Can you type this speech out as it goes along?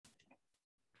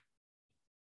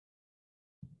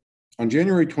On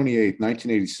January 28,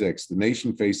 1986, the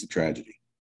nation faced a tragedy.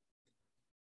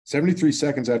 73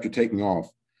 seconds after taking off,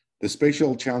 the Space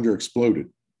Shuttle Challenger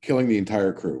exploded, killing the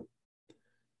entire crew.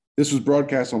 This was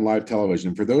broadcast on live television,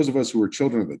 and for those of us who were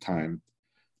children at the time,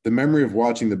 the memory of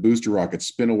watching the booster rocket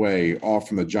spin away off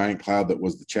from the giant cloud that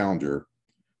was the Challenger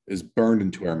is burned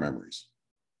into our memories.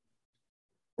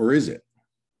 Or is it?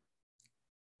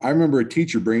 I remember a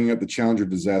teacher bringing up the Challenger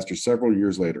disaster several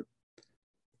years later.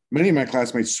 Many of my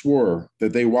classmates swore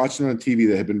that they watched it on a TV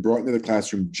that had been brought into the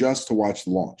classroom just to watch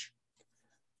the launch.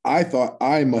 I thought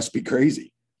I must be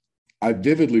crazy. I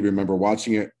vividly remember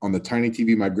watching it on the tiny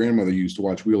TV my grandmother used to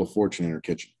watch Wheel of Fortune in her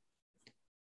kitchen.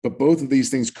 But both of these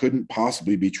things couldn't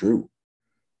possibly be true.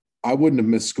 I wouldn't have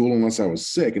missed school unless I was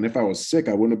sick, and if I was sick,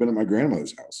 I wouldn't have been at my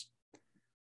grandmother's house.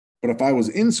 But if I was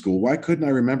in school, why couldn't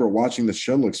I remember watching the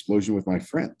shuttle explosion with my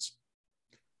friends?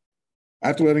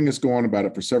 After letting us go on about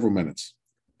it for several minutes,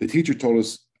 the teacher told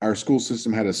us our school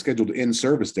system had a scheduled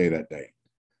in-service day that day,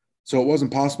 so it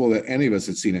wasn't possible that any of us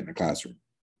had seen it in a classroom.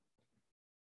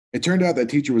 It turned out that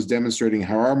teacher was demonstrating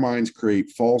how our minds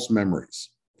create false memories,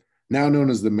 now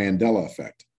known as the Mandela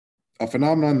effect, a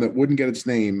phenomenon that wouldn't get its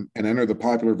name and enter the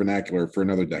popular vernacular for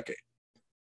another decade.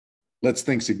 Let's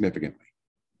think significantly.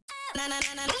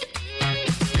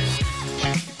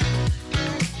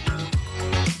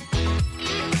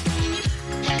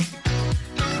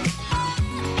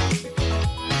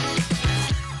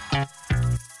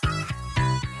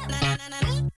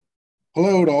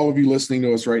 Hello to all of you listening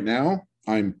to us right now.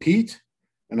 I'm Pete,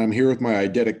 and I'm here with my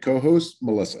eidetic co-host,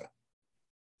 Melissa.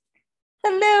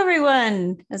 Hello,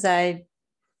 everyone. As I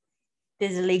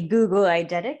busily Google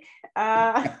eidetic.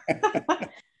 I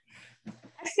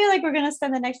feel like we're going to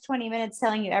spend the next 20 minutes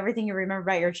telling you everything you remember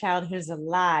about your childhood is a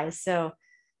lie. So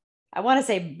I want to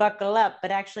say buckle up,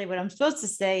 but actually what I'm supposed to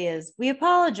say is we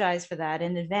apologize for that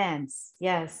in advance.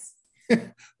 Yes.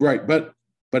 Right. But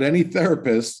any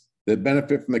therapist that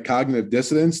benefit from the cognitive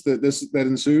dissonance that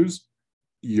ensues,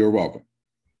 you're welcome.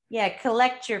 Yeah,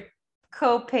 collect your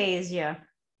co-pays, you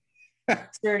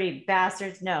dirty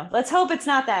bastards. No, let's hope it's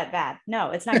not that bad.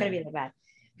 No, it's not going to be that bad.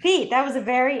 Pete, that was a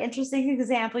very interesting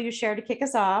example you shared to kick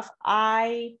us off.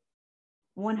 I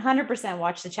 100%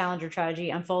 watched the Challenger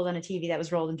tragedy unfold on a TV that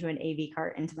was rolled into an AV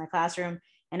cart into my classroom.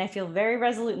 And I feel very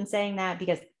resolute in saying that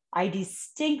because I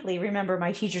distinctly remember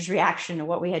my teacher's reaction to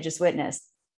what we had just witnessed.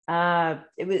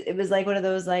 It was like one of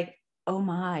those like, oh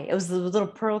my, it was a little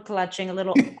pearl clutching, a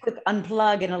little quick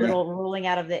unplug and a little rolling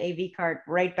out of the AV cart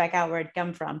right back out where it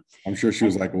come from. I'm sure she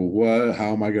was like, well, what,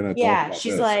 how am I going to talk about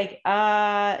she's this? Like,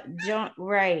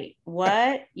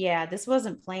 what? Yeah, this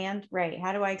wasn't planned. Right.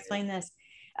 How do I explain this?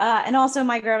 And also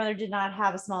my grandmother did not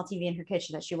have a small TV in her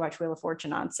kitchen that she watched Wheel of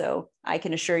Fortune on. So I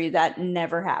can assure you that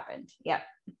never happened. Yeah.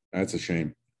 That's a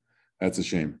shame. That's a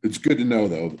shame. It's good to know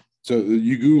though. So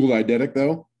you Googled eidetic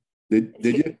though? Did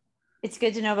you? It's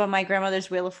good to know about my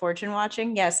grandmother's Wheel of Fortune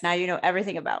watching. Yes, now you know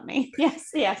everything about me.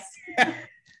 Yes.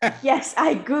 Yes,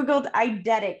 I Googled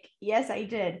eidetic. Yes, I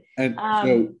did. And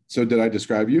so did I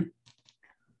describe you?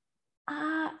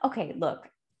 Okay, look,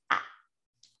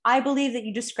 I believe that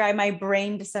you describe my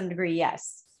brain to some degree,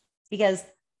 yes, because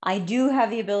I do have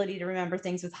the ability to remember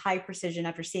things with high precision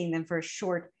after seeing them for a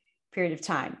short period of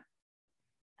time.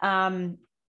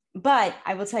 But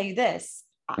I will tell you this.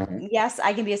 Yes,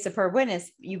 I can be a superb witness.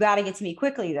 You got to get to me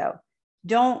quickly, though.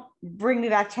 Don't bring me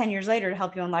back 10 years later to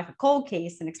help you unlock a cold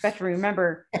case and expect to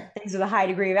remember things with a high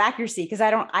degree of accuracy because I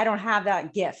don't have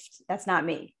that gift. That's not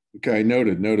me. Okay,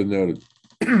 noted.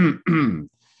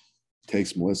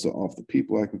 Takes Melissa off the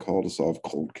people I can call to solve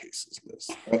cold cases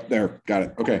list. Oh, there, got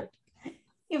it. Okay.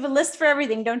 You have a list for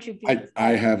everything, don't you, Pete?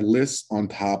 I have lists on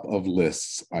top of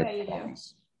lists. Yeah, I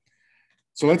promise.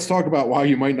 So let's talk about why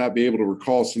you might not be able to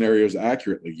recall scenarios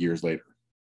accurately years later.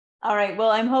 All right. Well,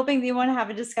 I'm hoping that you want to have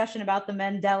a discussion about the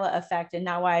Mandela effect and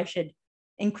not why I should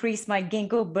increase my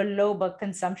ginkgo biloba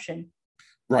consumption.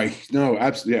 Right. No,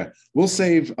 absolutely. Yeah. We'll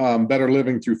save better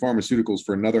living through pharmaceuticals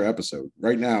for another episode.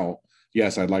 Right now,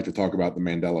 yes, I'd like to talk about the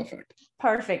Mandela effect.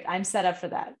 Perfect. I'm set up for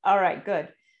that. All right, good.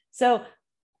 So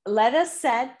let us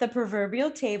set the proverbial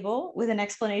table with an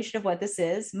explanation of what this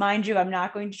is. Mind you, I'm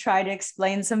not going to try to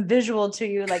explain some visual to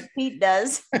you like Pete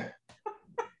does.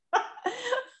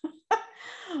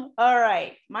 All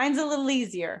right. Mine's a little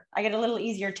easier. I got a little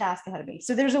easier task ahead of me.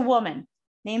 So there's a woman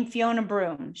named Fiona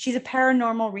Broome. She's a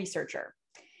paranormal researcher.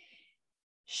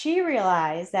 She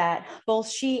realized that both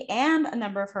she and a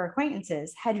number of her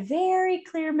acquaintances had very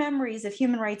clear memories of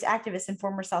human rights activist and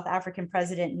former South African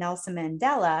President Nelson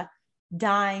Mandela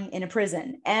dying in a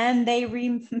prison. And they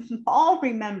all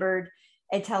remembered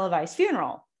a televised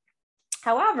funeral.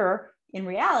 However, in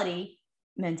reality,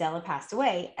 Mandela passed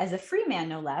away as a free man,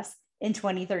 no less, in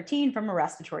 2013 from a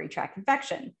respiratory tract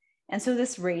infection. And so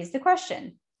this raised the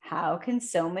question, how can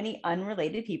so many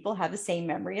unrelated people have the same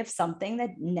memory of something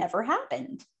that never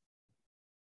happened?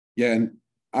 Yeah, and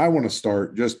I want to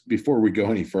start just before we go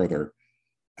any further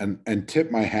and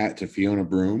tip my hat to Fiona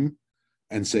Broome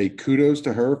and say kudos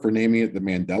to her for naming it the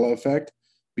Mandela effect,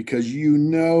 because you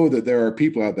know that there are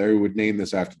people out there who would name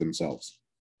this after themselves.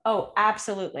 Oh,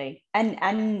 absolutely.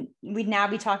 And we'd now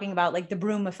be talking about like the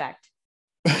Broome effect.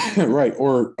 Right.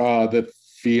 Or the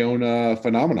Fiona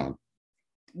phenomenon.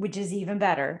 Which is even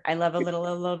better. I love a little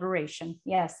alliteration.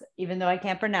 Yes, even though I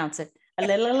can't pronounce it. A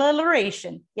little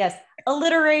alliteration. Yes,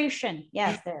 alliteration.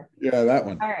 Yes, there. Yeah, that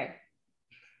one. All right.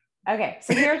 Okay,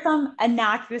 so here are some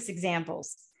innocuous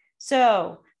examples.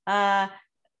 So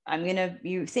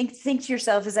you think to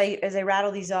yourself as I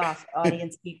rattle these off,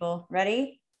 audience people.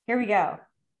 Ready? Here we go.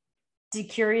 Did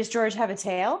Curious George have a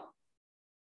tail?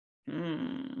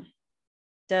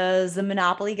 Does the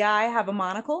Monopoly guy have a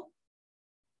monocle?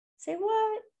 Say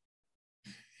what?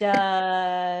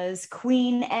 Does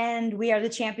Queen end We Are the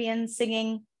Champions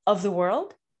singing Of the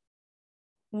World?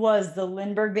 Was the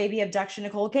Lindbergh baby abduction a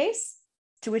cold case?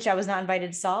 To which I was not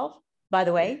invited to solve. By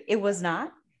the way, it was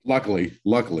not. Luckily.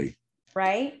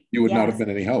 Right? You would not have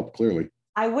been any help, clearly.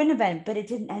 I wouldn't have been, but it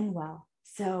didn't end well.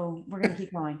 So we're going to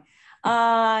keep going.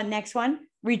 Next one.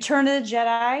 Return of the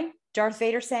Jedi. Darth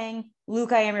Vader saying,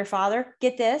 Luke, I am your father.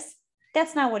 Get this.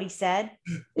 That's not what he said.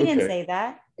 He didn't say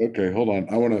that. Okay, hold on.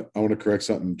 I want to correct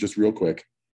something just real quick.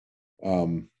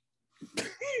 So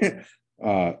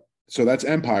that's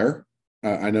Empire.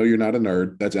 I know you're not a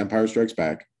nerd. That's Empire Strikes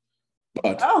Back.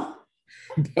 But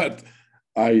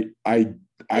I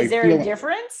is there a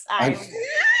difference?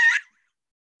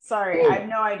 Sorry, I have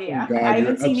no idea. God, I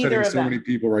haven't seen either of them. So many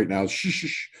people right now.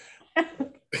 Shh.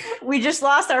 We just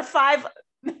lost our 5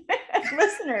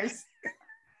 listeners.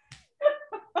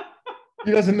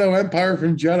 He doesn't know Empire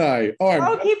from Jedi.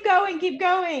 Keep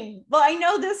going. Well, I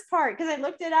know this part because I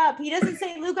looked it up. He doesn't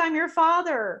say, Luke, I'm your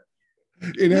father.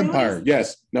 In Empire,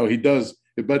 yes. No, he does.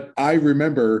 But I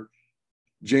remember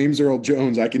James Earl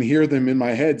Jones. I can hear them in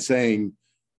my head saying,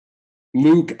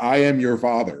 Luke, I am your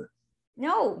father.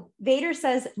 No, Vader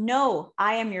says, no,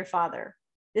 I am your father.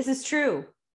 This is true.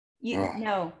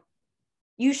 No.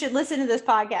 You should listen to this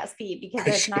podcast, Pete, because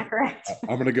that's not correct.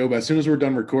 I'm going to go back. As soon as we're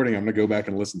done recording, I'm going to go back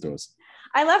and listen to us.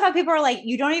 I love how people are like,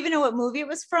 you don't even know what movie it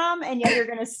was from, and yet you're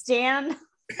going to stand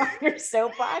on your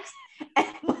soapbox and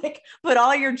like put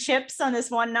all your chips on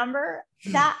this one number.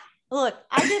 Look,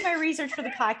 I did my research for the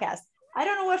podcast. I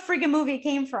don't know what friggin' movie it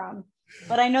came from,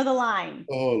 but I know the line.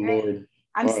 Oh, right? Lord.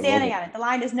 I'm standing on it. The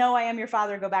line is, no, I am your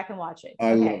father. Go back and watch it.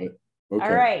 I love it. Okay.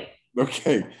 All right.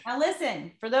 Okay. Now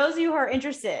listen, for those of you who are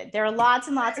interested, there are lots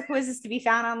and lots of quizzes to be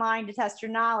found online to test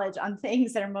your knowledge on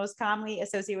things that are most commonly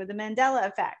associated with the Mandela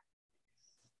effect.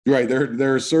 Right.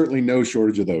 There is certainly no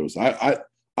shortage of those.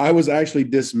 I was actually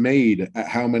dismayed at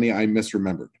how many I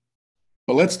misremembered.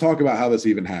 But let's talk about how this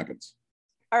even happens.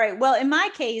 All right. Well, in my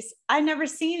case, I've never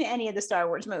seen any of the Star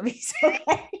Wars movies.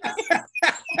 Okay.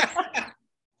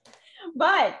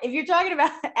 But if you're talking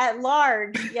about at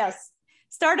large, yes.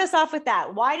 Start us off with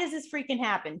that. Why does this freaking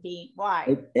happen, Pete?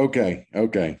 Why?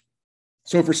 Okay.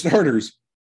 So for starters,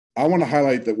 I want to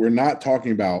highlight that we're not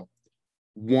talking about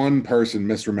one person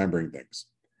misremembering things.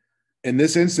 In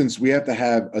this instance, we have to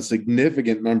have a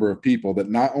significant number of people that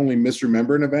not only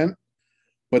misremember an event,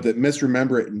 but that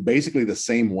misremember it in basically the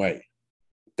same way.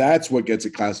 That's what gets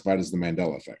it classified as the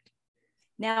Mandela effect.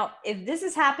 Now, if this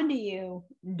has happened to you,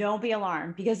 don't be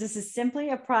alarmed, because this is simply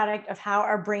a product of how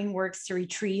our brain works to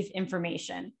retrieve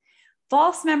information.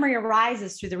 False memory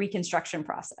arises through the reconstruction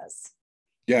process.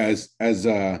 Yeah, as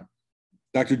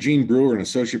Dr. Gene Brewer, an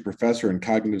associate professor in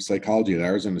cognitive psychology at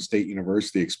Arizona State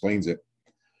University, explains it.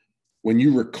 When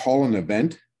you recall an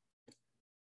event,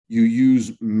 you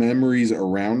use memories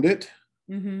around it,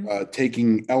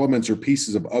 taking elements or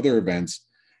pieces of other events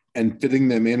and fitting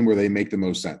them in where they make the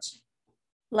most sense.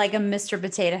 Like a Mr.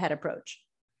 Potato Head approach.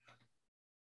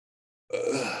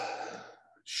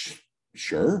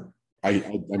 Sure. I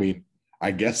mean,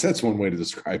 I guess that's one way to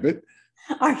describe it.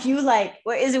 Are you like,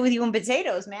 what is it with you and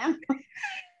potatoes, man?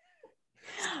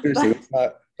 Seriously,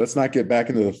 let's not get back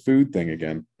into the food thing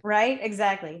again. Right?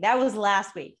 Exactly. That was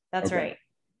last week. That's okay. Right.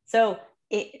 So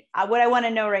what I want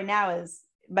to know right now is,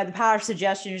 by the power of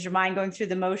suggestion, is your mind going through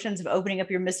the motions of opening up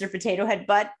your Mr. Potato Head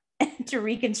butt to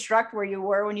reconstruct where you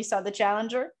were when you saw the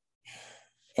Challenger?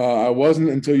 I wasn't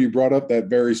until you brought up that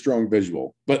very strong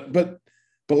visual. But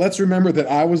let's remember that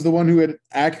I was the one who had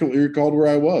accurately recalled where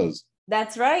I was.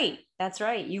 That's right. That's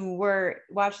right. You were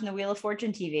watching the Wheel of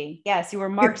Fortune TV. Yes, you were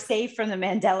marked safe from the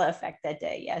Mandela effect that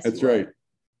day. Yes, That's right.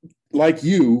 Like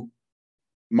you,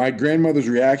 my grandmother's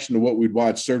reaction to what we'd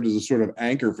watch served as a sort of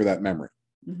anchor for that memory.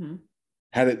 Mm-hmm.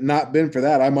 Had it not been for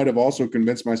that, I might have also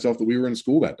convinced myself that we were in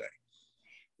school that day.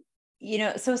 You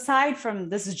know, so aside from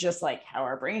this is just like how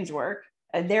our brains work,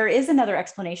 there is another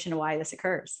explanation of why this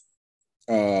occurs.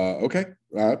 Okay.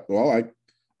 Well,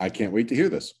 I can't wait to hear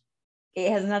this. It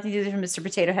has nothing to do with Mr.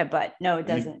 Potato Head Butt. No, it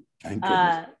doesn't. Thank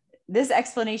goodness. This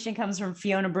explanation comes from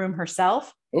Fiona Broome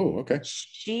herself. Oh, okay.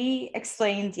 She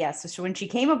explains, yes. So when she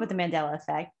came up with the Mandela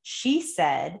effect, she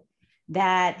said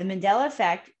that the Mandela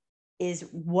effect is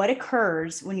what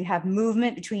occurs when you have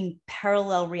movement between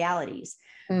parallel realities.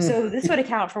 So this would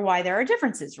account for why there are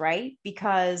differences, right?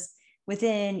 Because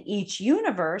within each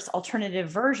universe, alternative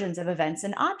versions of events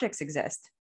and objects exist.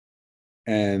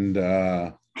 And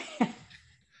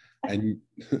and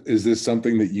is this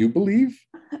something that you believe?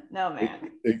 No,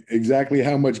 man. Exactly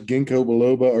how much ginkgo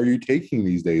biloba are you taking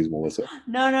these days, Melissa?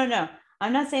 No.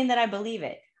 I'm not saying that I believe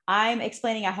it. I'm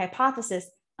explaining a hypothesis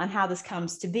on how this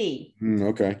comes to be.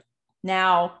 Okay.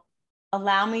 Now,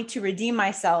 allow me to redeem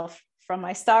myself from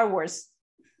my Star Wars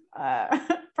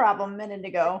problem a minute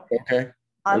ago. Okay.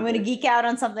 I'm going to geek out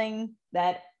on something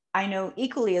that I know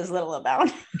equally as little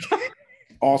about.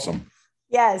 Awesome.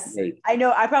 Yes. Great. I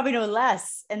know. I probably know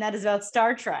less, and that is about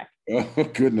Star Trek. Oh,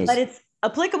 goodness. But it's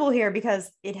applicable here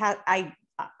because it has, I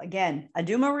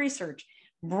do my research.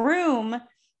 Broome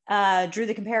drew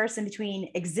the comparison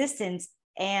between existence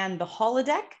and the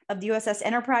holodeck of the USS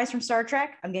Enterprise from Star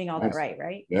Trek. I'm getting all that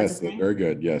right? Yes, very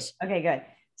good. Yes. Okay, good.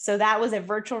 So that was a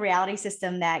virtual reality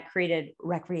system that created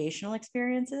recreational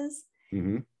experiences.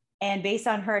 Mm-hmm. And based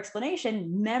on her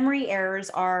explanation, memory errors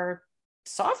are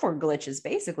software glitches,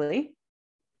 basically.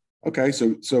 Okay,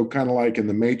 so kind of like in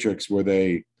the Matrix where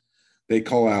they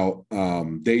call out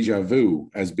deja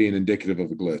vu as being indicative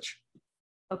of a glitch.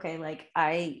 Okay, like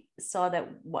I saw that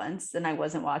once and I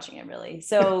wasn't watching it really.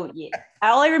 So yeah,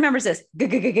 all I remember is this.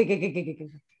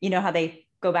 You know how they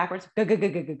go backwards?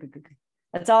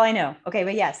 That's all I know. Okay,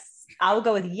 but yes, I will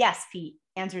go with yes, Pete.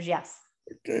 Answer is yes.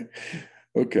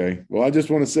 Okay. Well, I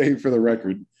just want to say for the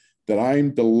record that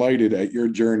I'm delighted at your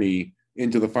journey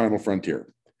into the final frontier.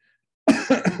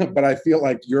 But I feel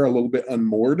like you're a little bit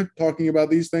unmoored talking about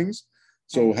these things.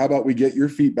 So how about we get your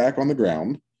feet back on the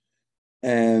ground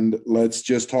and let's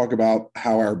just talk about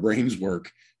how our brains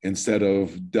work instead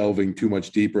of delving too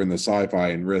much deeper in the sci-fi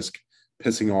and risk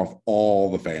pissing off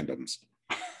all the fandoms.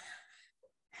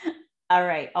 All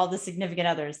right. All the significant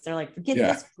others. They're like, forget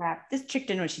this crap. This chick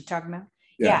didn't know what she's talking about.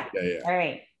 Yeah. All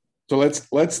right. So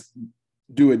let's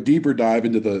do a deeper dive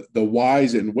into the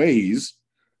whys and ways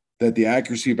that the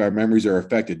accuracy of our memories are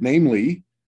affected. Namely,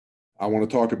 I want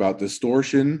to talk about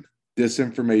distortion,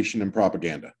 disinformation, and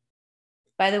propaganda.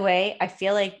 By the way, I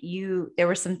feel like there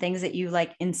were some things that you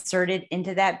like inserted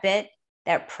into that bit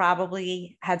that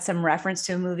probably had some reference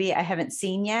to a movie I haven't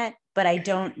seen yet, but I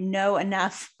don't know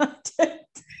enough.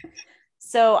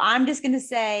 So I'm just going to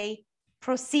say,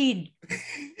 proceed,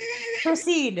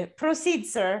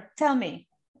 sir. Tell me.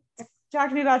 Talk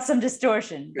to me about some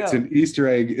distortion. Go. It's an Easter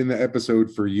egg in the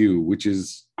episode for you, which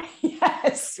is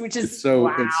yes, it's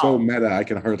so meta. I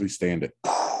can hardly stand it.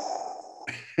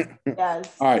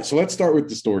 Yes. All right, so let's start with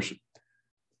distortion.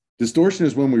 Distortion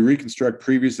is when we reconstruct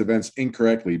previous events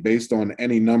incorrectly based on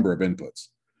any number of inputs,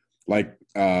 like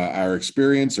our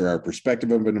experience or our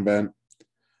perspective of an event.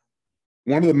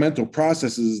 One of the mental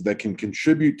processes that can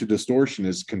contribute to distortion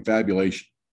is confabulation.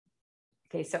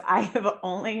 Okay, so I have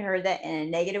only heard that in a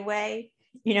negative way.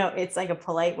 You know, it's like a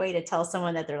polite way to tell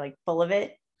someone that they're like full of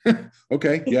it.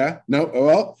 Okay, yeah. No,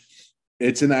 well,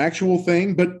 it's an actual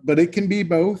thing, but it can be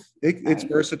both. It's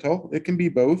versatile. It can be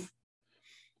both.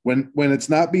 When it's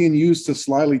not being used to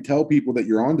slyly tell people that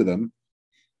you're onto them,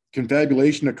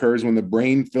 confabulation occurs when the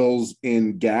brain fills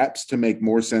in gaps to make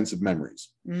more sense of memories.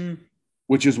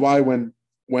 Which is why when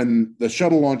the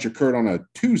shuttle launch occurred on a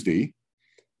Tuesday,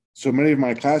 so many of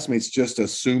my classmates just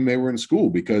assumed they were in school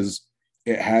because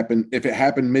it happened. If it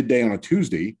happened midday on a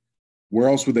Tuesday, where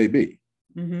else would they be?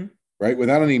 Mm-hmm. Right?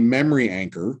 Without any memory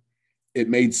anchor, it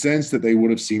made sense that they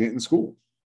would have seen it in school.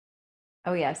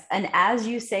 Oh, yes. And as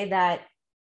you say that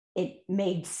it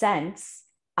made sense,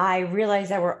 I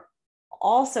realized that we're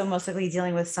also most likely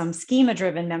dealing with some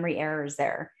schema-driven memory errors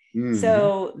there. Mm-hmm.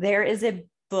 So there is a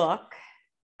book.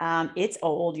 It's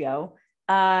old,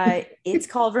 it's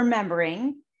called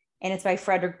Remembering, and it's by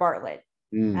Frederick Bartlett.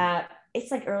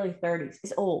 it's like early 30s.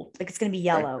 It's old. Like it's going to be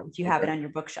Okay. yellow if you have it on your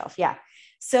bookshelf. Yeah.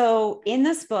 So in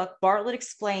this book, Bartlett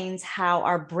explains how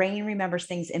our brain remembers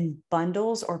things in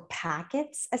bundles or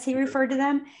packets, as he referred to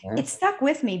them. Uh-huh. It stuck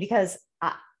with me because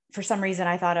for some reason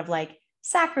I thought of like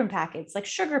saccharin packets, like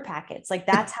sugar packets. Like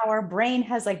that's how our brain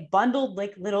has like bundled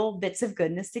like little bits of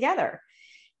goodness together.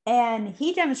 And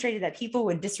he demonstrated that people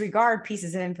would disregard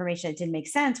pieces of information that didn't make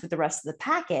sense with the rest of the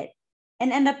packet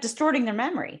and end up distorting their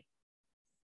memory.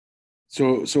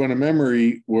 So in a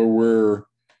memory where we're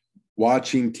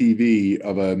watching TV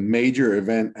of a major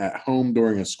event at home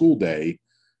during a school day,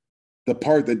 the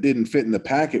part that didn't fit in the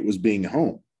packet was being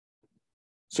home.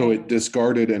 So it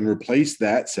discarded and replaced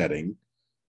that setting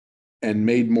and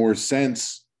made more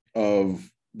sense of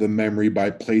the memory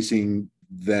by placing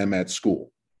them at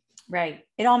school. Right.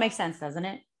 It all makes sense, doesn't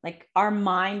it? Like our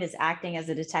mind is acting as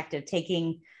a detective,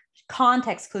 taking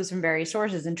context clues from various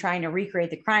sources and trying to recreate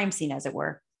the crime scene, as it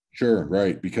were. Sure,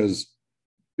 right. Because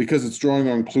it's drawing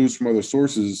on clues from other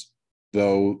sources,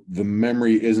 though the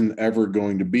memory isn't ever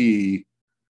going to be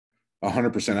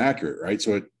 100% accurate, right?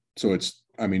 So it's,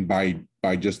 I mean,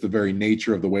 by just the very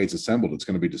nature of the way it's assembled, it's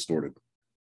going to be distorted.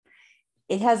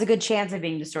 It has a good chance of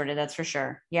being distorted, that's for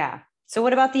sure. Yeah. So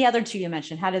what about the other two you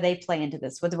mentioned? How do they play into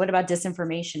this? What about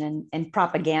disinformation and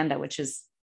propaganda, which has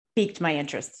piqued my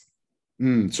interest?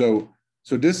 So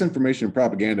disinformation and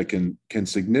propaganda can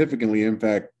significantly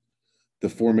impact the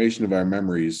formation of our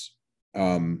memories.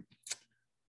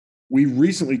 We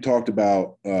recently talked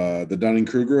about the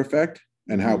Dunning-Kruger effect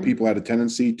and how people had a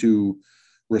tendency to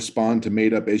respond to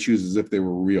made-up issues as if they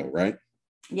were real, right?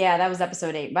 Yeah, that was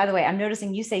episode 8. By the way, I'm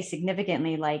noticing you say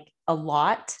significantly like a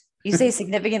lot. You say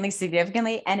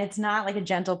significantly, and it's not like a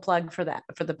gentle plug for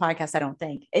the podcast. I don't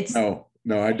think it's. No,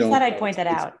 I don't. Thought I'd point that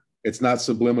out. It's not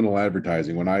subliminal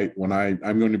advertising. When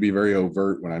I'm going to be very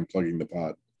overt when I'm plugging the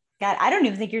pod. God, I don't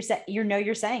even think you're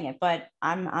saying it, but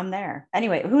I'm there.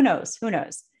 Anyway, who knows?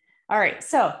 All right.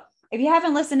 So if you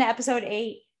haven't listened to episode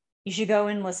 8, you should go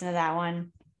and listen to that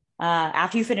one.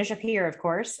 After you finish up here, of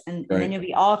course, and then you'll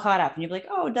be all caught up and you'll be like,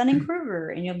 oh, Dunning-Kruger,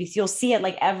 and you'll see it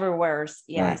like everywhere.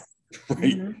 Yes.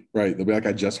 Right. They'll be like,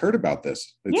 I just heard about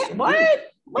this. It's so what? Good.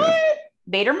 What?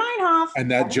 Bader Meinhof. And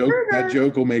that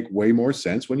joke will make way more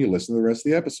sense when you listen to the rest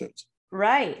of the episodes.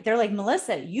 Right. They're like,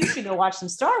 Melissa, you should go watch some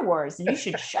Star Wars and you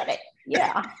should shut it.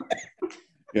 Yeah.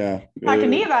 Yeah. Talk to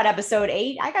me about episode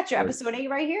 8. I got your episode 8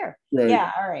 right here. Right.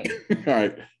 Yeah. All right.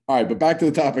 All right. But back to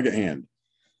the topic at hand.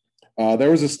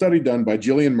 There was a study done by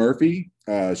Gillian Murphy.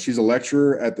 She's a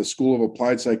lecturer at the School of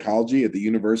Applied Psychology at the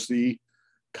University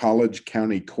College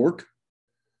County Cork.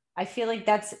 I feel like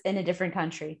that's in a different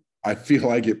country. I feel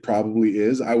like it probably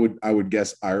is. I would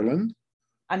guess Ireland.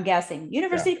 I'm guessing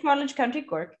University College County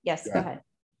Cork. Yes, go ahead.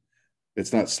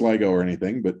 It's not Sligo or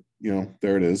anything, but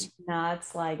there it is. Not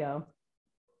Sligo.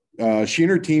 She and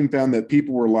her team found that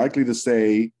people were likely to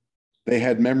say they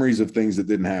had memories of things that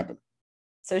didn't happen.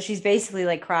 So she's basically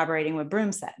like corroborating what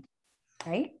Broom said,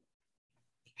 right?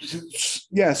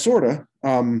 Yeah, sort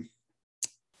of.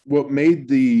 What made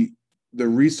the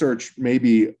research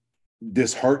maybe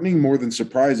disheartening more than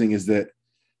surprising is that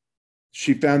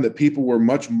she found that people were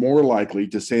much more likely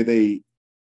to say they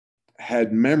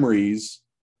had memories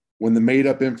when the made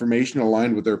up information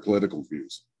aligned with their political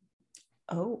views.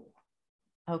 Oh,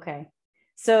 okay.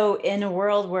 So in a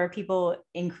world where people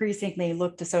increasingly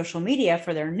look to social media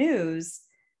for their news,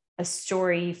 a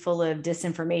story full of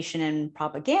disinformation and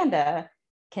propaganda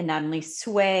can not only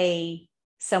sway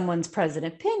someone's present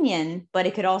opinion, but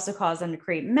it could also cause them to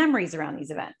create memories around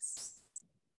these events.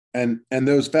 And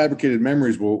those fabricated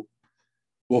memories will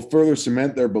further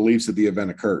cement their beliefs that the event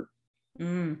occurred.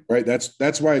 Right?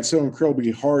 That's why it's so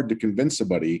incredibly hard to convince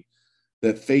somebody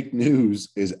that fake news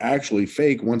is actually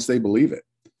fake once they believe it.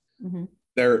 Mm-hmm.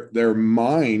 Their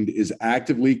mind is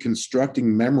actively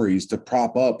constructing memories to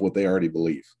prop up what they already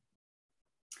believe.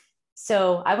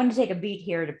 So I want to take a beat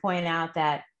here to point out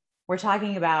that we're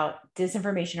talking about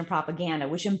disinformation and propaganda,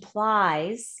 which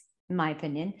implies, in my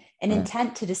opinion, an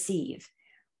intent to deceive.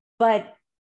 But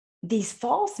these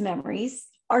false memories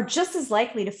are just as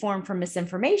likely to form from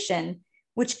misinformation,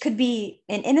 which could be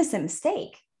an innocent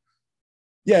mistake.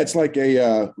 Yeah, it's like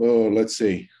let's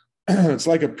see. It's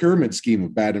like a pyramid scheme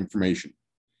of bad information,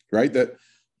 right? That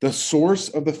the source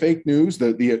of the fake news,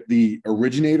 the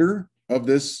originator of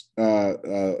this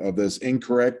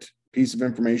incorrect piece of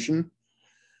information,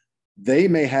 they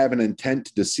may have an intent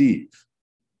to deceive,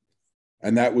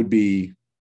 and that would be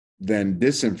then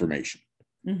disinformation.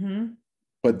 Mm-hmm.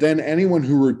 But then anyone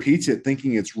who repeats it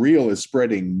thinking it's real is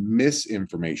spreading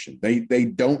misinformation. They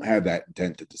don't have that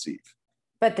intent to deceive.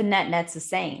 But the net's the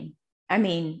same. I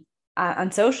mean,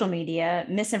 on social media,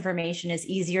 misinformation is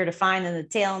easier to find than the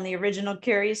tail in the original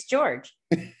Curious George.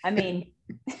 I mean,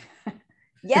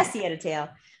 yes, he had a tail.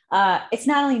 It's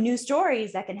not only news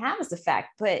stories that can have this effect,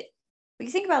 but you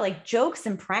think about like jokes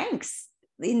and pranks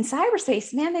in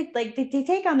cyberspace, man, they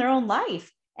take on their own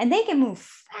life and they can move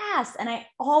fast. And I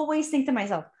always think to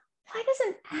myself, why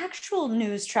doesn't actual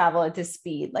news travel at this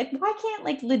speed? Like, why can't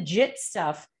like legit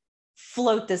stuff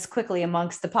float this quickly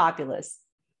amongst the populace?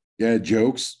 Yeah,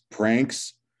 jokes,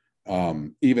 pranks,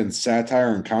 even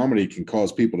satire and comedy can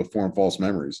cause people to form false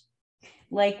memories.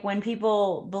 Like when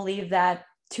people believe that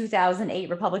 2008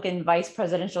 Republican vice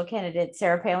presidential candidate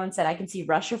Sarah Palin said, "I can see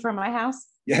Russia from my house."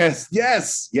 Yes,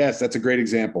 yes, yes. That's a great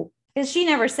example. Because she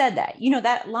never said that. You know,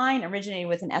 that line originated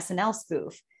with an SNL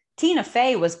spoof. Tina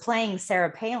Fey was playing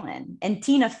Sarah Palin, and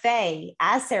Tina Fey,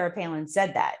 as Sarah Palin,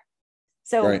 said that.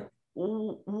 Right.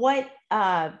 So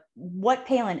what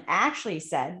Palin actually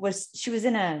said was she was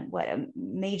in a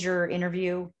major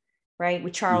interview, right,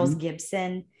 with Charles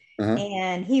Gibson. Uh-huh.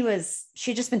 And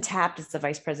she had just been tapped as the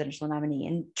vice presidential nominee.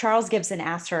 And Charles Gibson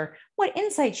asked her what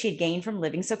insight she had gained from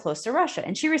living so close to Russia.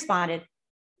 And she responded,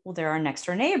 well, there are next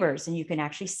door neighbors, and you can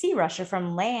actually see Russia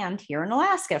from land here in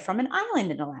Alaska, from an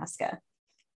island in Alaska.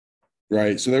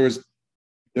 Right. So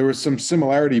there was some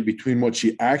similarity between what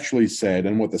she actually said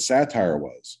and what the satire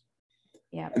was.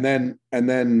 Yeah. And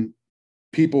then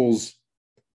people's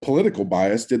political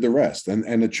bias did the rest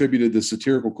and attributed the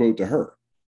satirical quote to her.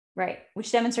 Right.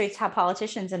 Which demonstrates how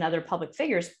politicians and other public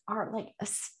figures are like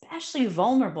especially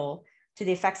vulnerable to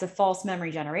the effects of false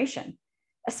memory generation,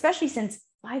 especially since,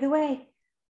 by the way,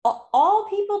 all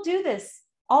people do this.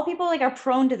 All people like are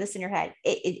prone to this in your head.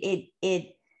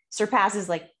 It surpasses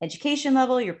like education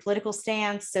level, your political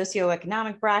stance,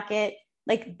 socioeconomic bracket.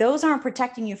 Like those aren't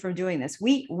protecting you from doing this.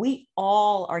 We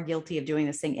all are guilty of doing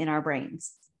this thing in our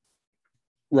brains.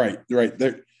 Right.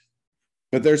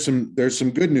 But there's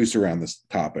some good news around this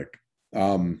topic.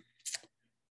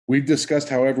 We've discussed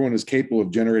how everyone is capable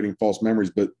of generating false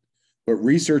memories, but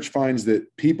research finds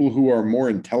that people who are more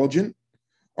intelligent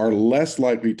are less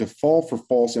likely to fall for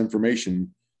false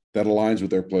information that aligns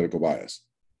with their political bias.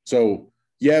 So,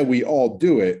 yeah, we all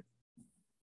do it,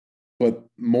 but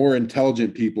more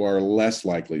intelligent people are less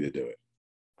likely to do it.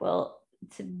 Well,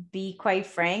 to be quite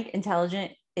frank,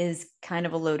 intelligent is kind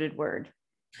of a loaded word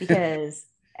because,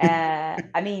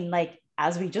 I mean, like,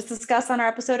 as we just discussed on our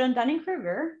episode on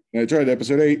Dunning-Kruger. That's right,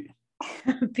 episode 8.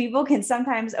 People can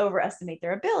sometimes overestimate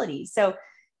their abilities. So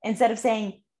instead of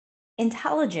saying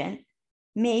intelligent,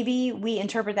 maybe we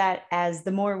interpret that as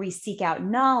the more we seek out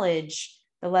knowledge,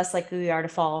 the less likely we are to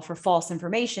fall for false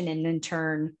information and in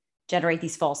turn generate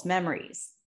these false memories.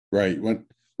 Right.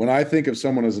 When I think of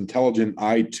someone as intelligent,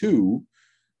 I too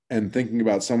am thinking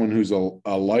about someone who's a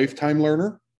lifetime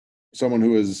learner, someone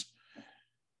who is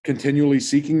continually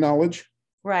seeking knowledge.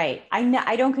 Right.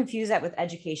 I don't confuse that with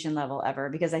education level ever,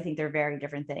 because I think they're very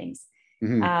different things.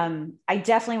 I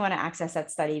definitely want to access that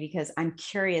study because I'm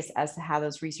curious as to how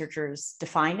those researchers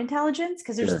defined intelligence,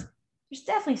 because there's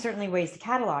definitely certainly ways to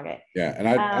catalog it. Yeah. And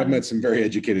I've met some very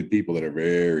educated people that are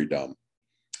very dumb.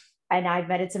 And I've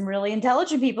met some really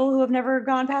intelligent people who have never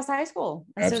gone past high school.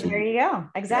 And Absolutely. So there you go.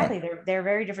 Exactly. Yeah. They're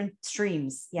very different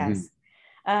streams. Yes.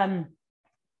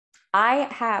 I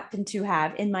happen to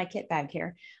have in my kit bag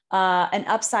here an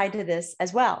upside to this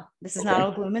as well. This is not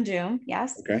all gloom and doom.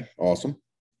 Yes. Okay. Awesome.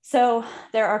 So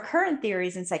there are current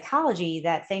theories in psychology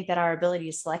that think that our ability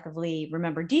to selectively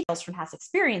remember details from past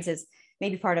experiences may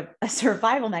be part of a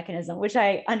survival mechanism, which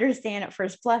I understand at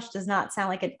first blush does not sound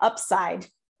like an upside.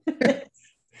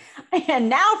 And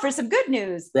now for some good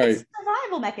news. Right. It's a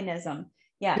survival mechanism.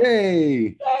 Yeah.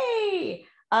 Yay. Yay.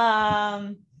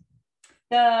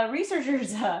 The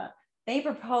researchers, they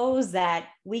propose that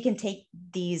we can take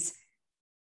these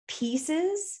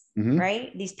pieces,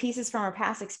 right? These pieces from our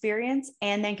past experience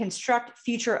and then construct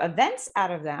future events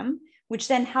out of them, which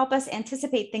then help us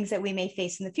anticipate things that we may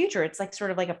face in the future. It's like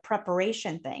sort of like a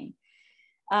preparation thing.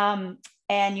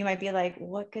 And you might be like,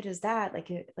 what good is that?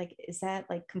 Like, is that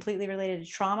like completely related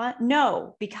to trauma?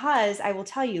 No, because I will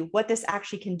tell you what this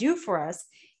actually can do for us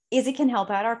is it can help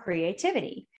out our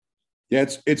creativity. Yeah,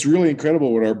 it's really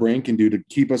incredible what our brain can do to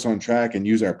keep us on track and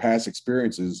use our past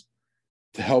experiences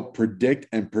to help predict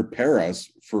and prepare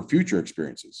us for future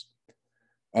experiences.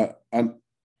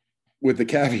 With the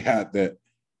caveat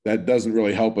that doesn't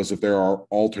really help us if there are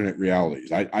alternate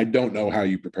realities. I don't know how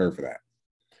you prepare for that.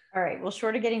 All right. Well,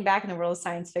 short of getting back in the world of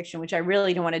science fiction, which I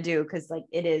really don't want to do because like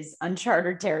it is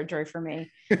uncharted territory for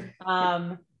me.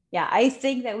 Yeah, I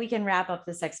think that we can wrap up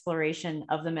this exploration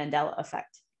of the Mandela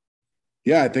effect.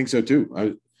 Yeah, I think so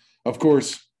too. Of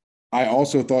course, I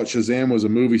also thought Shazam was a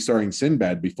movie starring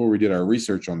Sinbad before we did our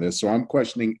research on this. So I'm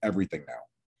questioning everything now.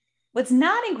 What's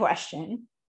not in question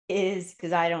is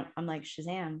because I'm like,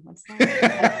 Shazam, what's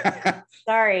that?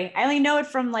 Sorry, I only know it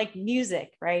from like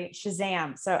music, right?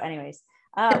 Shazam. So, anyways,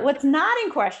 what's not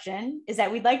in question is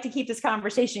that we'd like to keep this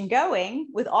conversation going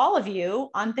with all of you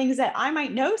on things that I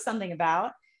might know something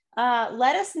about.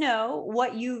 Let us know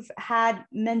what you've had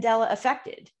Mandela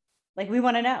affected. Like, we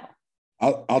want to know.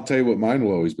 I'll tell you what mine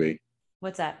will always be.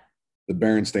 What's that? The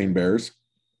Berenstain Bears.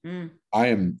 I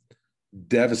am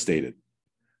devastated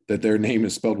that their name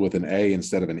is spelled with an A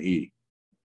instead of an E.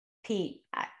 Pete,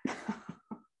 I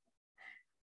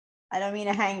don't mean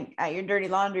to hang out your dirty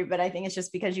laundry, but I think it's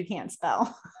just because you can't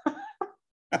spell.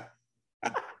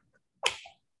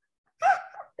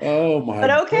 Oh my!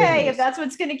 But okay, goodness. if that's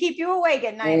what's going to keep you awake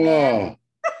at night, man.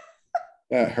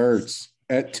 That hurts.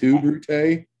 At two,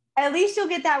 Brute. At least you'll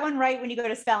get that one right when you go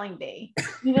to spelling bee.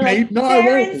 You're like, no, I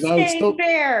won't.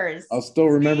 Bears. I'll still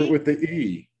remember it with the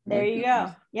E. There you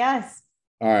go. Yes.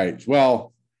 All right.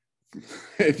 Well,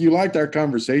 if you liked our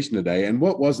conversation today, and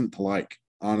what wasn't to like,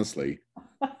 honestly,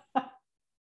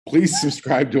 please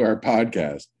subscribe to our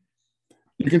podcast.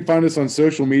 You can find us on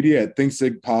social media at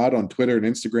ThinkSigPod on Twitter and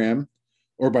Instagram,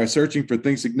 or by searching for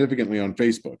Think Significantly on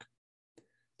Facebook.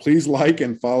 Please like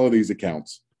and follow these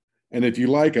accounts. And if you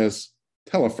like us,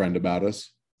 tell a friend about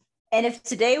us. And if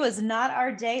today was not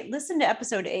our day, listen to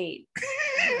episode 8.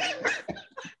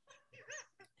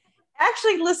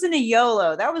 Actually, listen to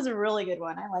YOLO. That was a really good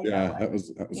one. I like that one. That was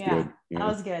good. Yeah. That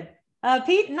was good.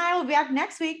 Pete and I will be back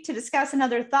next week to discuss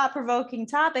another thought-provoking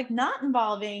topic not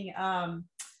involving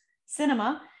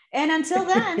cinema. And until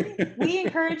then, we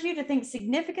encourage you to think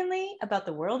significantly about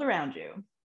the world around you.